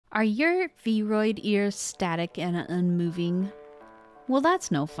Are your Vroid ears static and unmoving? Well, that's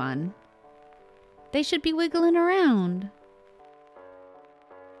no fun. They should be wiggling around.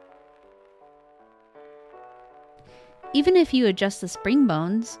 Even if you adjust the spring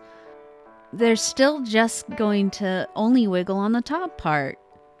bones, they're still just going to only wiggle on the top part.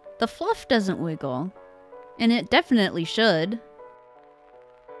 The fluff doesn't wiggle, and it definitely should.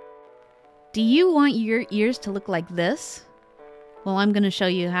 Do you want your ears to look like this? Well, I'm going to show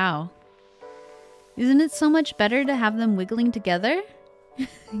you how. Isn't it so much better to have them wiggling together?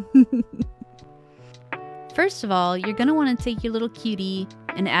 First of all, you're going to want to take your little cutie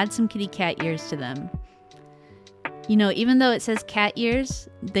and add some kitty cat ears to them. You know, even though it says cat ears,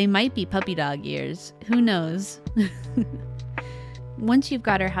 they might be puppy dog ears. Who knows? Once you've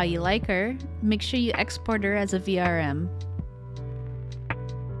got her how you like her, make sure you export her as a VRM.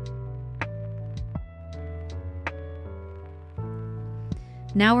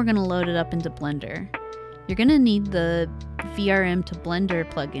 Now we're going to load it up into Blender. You're going to need the VRM to Blender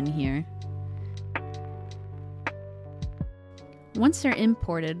plugin here. Once they're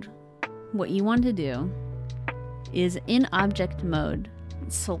imported, what you want to do is in object mode,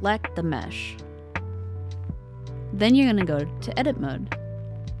 select the mesh. Then you're going to go to edit mode.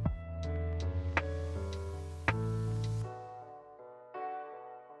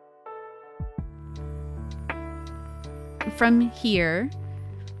 From here,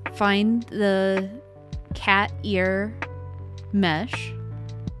 find the cat ear mesh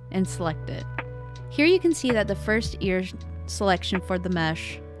and select it. Here you can see that the first ear selection for the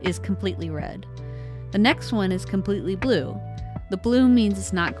mesh is completely red. The next one is completely blue. The blue means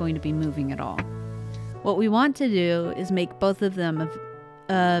it's not going to be moving at all. What we want to do is make both of them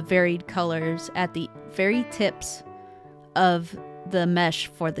of varied colors at the very tips of the mesh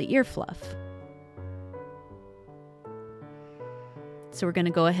for the ear fluff. So we're going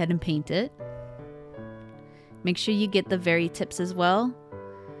to go ahead and paint it. Make sure you get the very tips as well.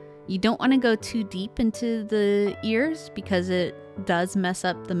 You don't want to go too deep into the ears because it does mess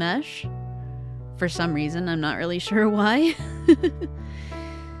up the mesh. For some reason, I'm not really sure why.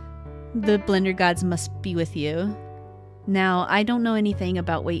 The Blender gods must be with you. Now, I don't know anything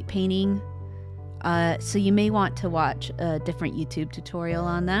about weight painting, so you may want to watch a different YouTube tutorial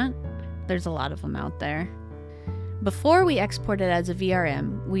on that. There's a lot of them out there. Before we export it as a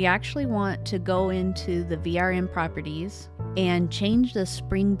VRM, we actually want to go into the VRM properties and change the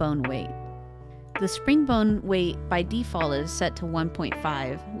spring bone weight. The spring bone weight by default is set to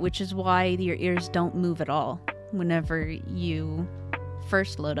 1.5, which is why your ears don't move at all whenever you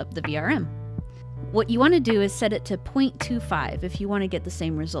first load up the VRM. What you want to do is set it to 0.25 if you want to get the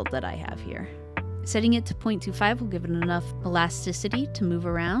same result that I have here. Setting it to 0.25 will give it enough elasticity to move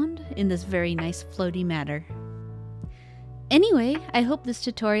around in this very nice floaty manner. Anyway, I hope this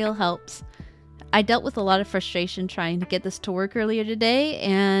tutorial helps. I dealt with a lot of frustration trying to get this to work earlier today,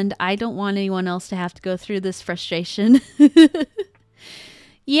 and I don't want anyone else to have to go through this frustration.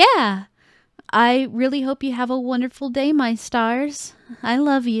 Yeah, I really hope you have a wonderful day, my stars. I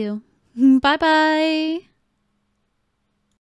love you. Bye-bye.